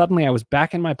 And suddenly I was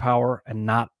back in my power and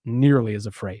not nearly as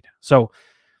afraid. So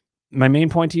my main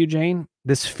point to you, Jane,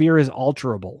 this fear is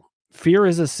alterable. Fear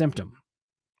is a symptom.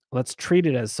 Let's treat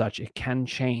it as such. It can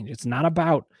change. It's not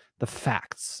about the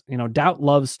facts. You know, doubt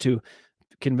loves to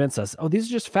convince us, oh, these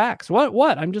are just facts.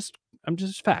 What? I'm just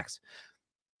facts.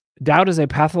 Doubt is a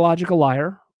pathological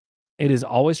liar. It is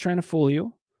always trying to fool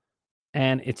you.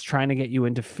 And it's trying to get you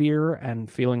into fear and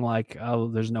feeling like, oh,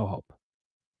 there's no hope.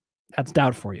 That's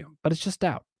doubt for you. But it's just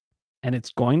doubt. And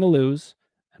it's going to lose.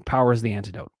 And power is the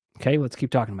antidote. Okay, let's keep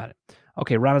talking about it.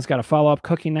 Okay, Rana's got a follow-up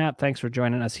cooking nap. Thanks for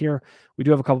joining us here. We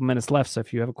do have a couple minutes left, so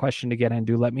if you have a question to get in,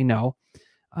 do let me know.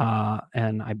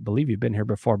 And I believe you've been here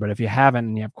before, but if you haven't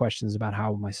and you have questions about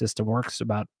how my system works,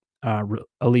 about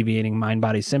alleviating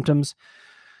mind-body symptoms,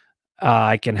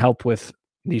 I can help with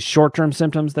these short-term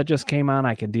symptoms that just came on.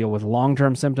 I can deal with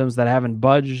long-term symptoms that haven't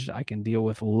budged. I can deal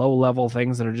with low-level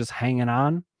things that are just hanging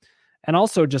on. And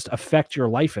also just affect your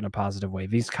life in a positive way.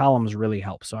 These columns really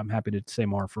help. So I'm happy to say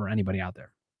more for anybody out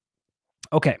there.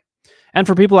 Okay. And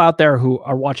for people out there who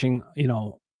are watching,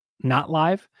 not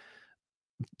live,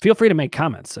 feel free to make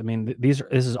comments. I mean, this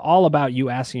is all about you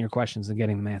asking your questions and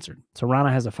getting them answered. So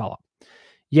Rana has a follow-up.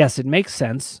 Yes, it makes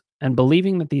sense. And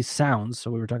believing that these sounds,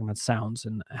 so we were talking about sounds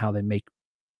and how they make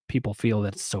people feel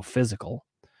that it's so physical.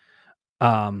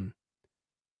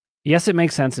 Yes, it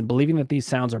makes sense, and believing that these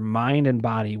sounds are mind and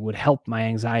body would help my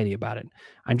anxiety about it.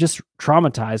 I'm just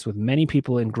traumatized with many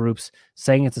people in groups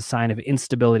saying it's a sign of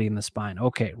instability in the spine.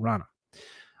 Okay, Rana,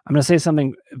 I'm going to say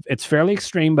something. It's fairly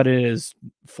extreme, but it is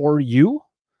for you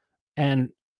and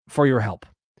for your help.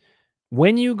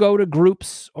 When you go to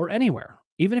groups or anywhere,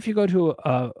 even if you go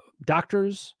to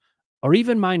doctors or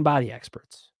even mind-body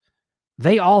experts,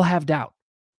 they all have doubt.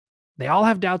 They all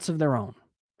have doubts of their own,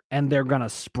 and they're going to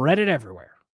spread it everywhere.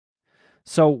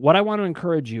 So what I want to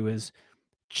encourage you is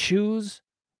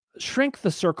shrink the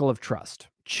circle of trust.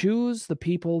 Choose the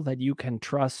people that you can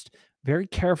trust very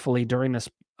carefully during this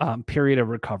period of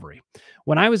recovery.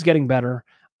 When I was getting better,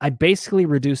 I basically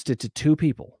reduced it to two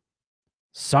people,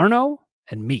 Sarno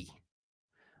and me.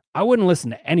 I wouldn't listen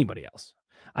to anybody else.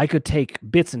 I could take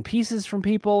bits and pieces from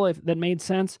people that made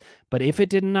sense, but if it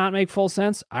did not make full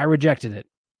sense, I rejected it.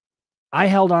 I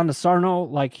held on to Sarno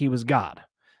like he was God.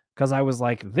 Because I was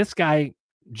like, this guy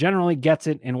generally gets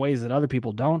it in ways that other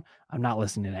people don't. I'm not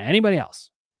listening to anybody else.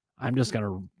 I'm just going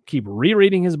to keep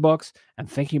rereading his books and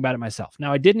thinking about it myself.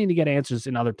 Now, I did need to get answers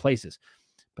in other places,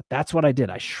 but that's what I did.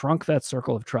 I shrunk that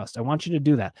circle of trust. I want you to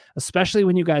do that, especially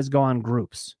when you guys go on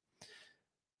groups.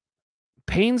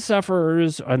 Pain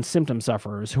sufferers and symptom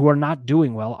sufferers who are not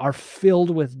doing well are filled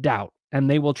with doubt, and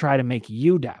they will try to make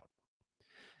you doubt.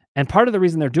 And part of the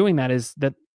reason they're doing that is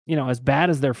that, as bad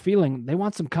as they're feeling, they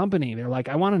want some company. They're like,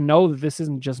 I want to know that this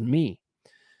isn't just me.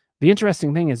 The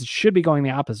interesting thing is it should be going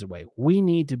the opposite way. We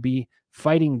need to be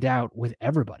fighting doubt with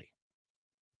everybody.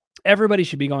 Everybody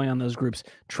should be going on those groups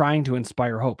trying to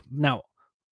inspire hope. Now,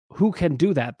 who can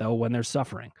do that, though, when they're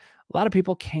suffering? A lot of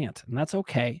people can't, and that's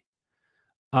okay.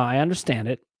 I understand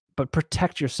it, but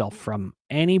protect yourself from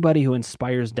anybody who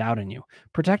inspires doubt in you.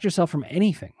 Protect yourself from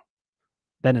anything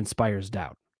that inspires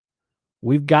doubt.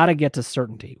 We've got to get to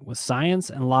certainty with science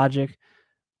and logic.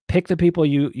 Pick the people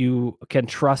you can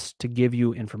trust to give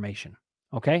you information,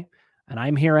 okay? And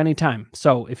I'm here anytime.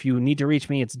 So if you need to reach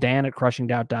me, it's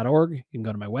dan@crushingdoubt.org. You can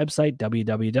go to my website,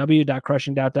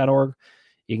 www.crushingdoubt.org.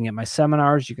 You can get my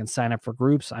seminars. You can sign up for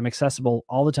groups. I'm accessible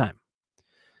all the time.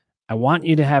 I want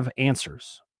you to have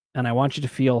answers, and I want you to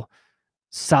feel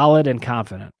solid and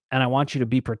confident, and I want you to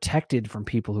be protected from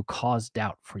people who cause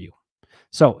doubt for you.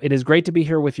 So it is great to be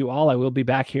here with you all. I will be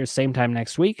back here same time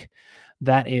next week.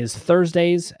 That is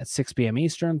Thursdays at 6 p.m.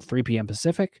 Eastern, 3 p.m.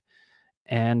 Pacific.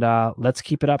 And let's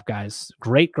keep it up, guys.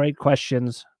 Great, great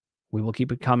questions. We will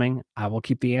keep it coming. I will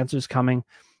keep the answers coming.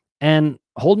 And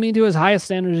hold me to as high a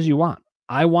standard as you want.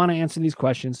 I want to answer these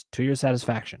questions to your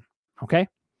satisfaction. Okay?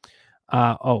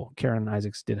 Karen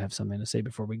Isaacs did have something to say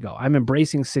before we go. I'm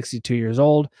embracing 62 years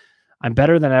old. I'm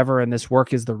better than ever, and this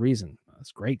work is the reason.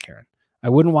 That's great, Karen. I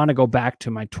wouldn't want to go back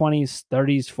to my 20s,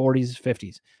 30s, 40s,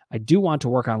 50s. I do want to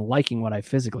work on liking what I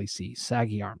physically see.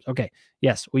 Saggy arms. Okay.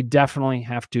 Yes, we definitely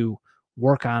have to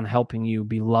work on helping you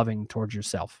be loving towards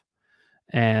yourself.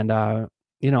 And,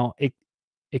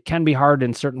 it can be hard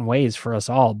in certain ways for us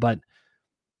all, but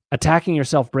attacking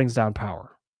yourself brings down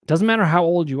power. It doesn't matter how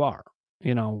old you are.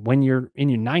 When you're in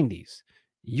your 90s,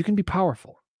 you can be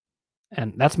powerful.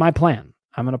 And that's my plan.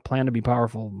 I'm going to plan to be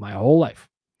powerful my whole life.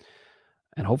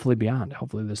 And hopefully beyond.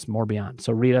 Hopefully there's more beyond.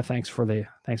 So Rita, thanks for the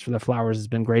flowers. It's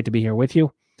been great to be here with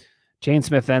you. Jane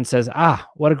Smith then says,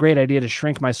 what a great idea to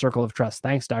shrink my circle of trust.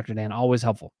 Thanks, Dr. Dan. Always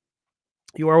helpful.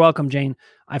 You are welcome, Jane.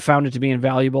 I found it to be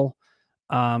invaluable.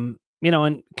 And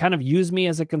kind of use me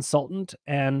as a consultant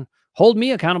and hold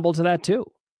me accountable to that too.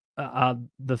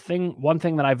 One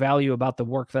thing that I value about the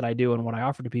work that I do and what I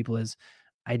offer to people is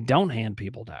I don't hand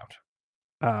people doubt.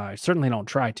 I certainly don't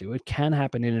try to. It can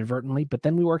happen inadvertently, but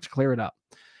then we work to clear it up.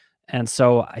 And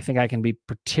so I think I can be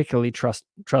particularly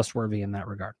trustworthy in that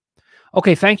regard.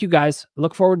 Okay, thank you guys.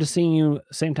 Look forward to seeing you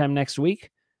same time next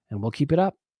week, and we'll keep it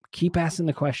up. Keep asking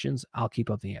the questions. I'll keep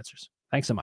up the answers. Thanks so much.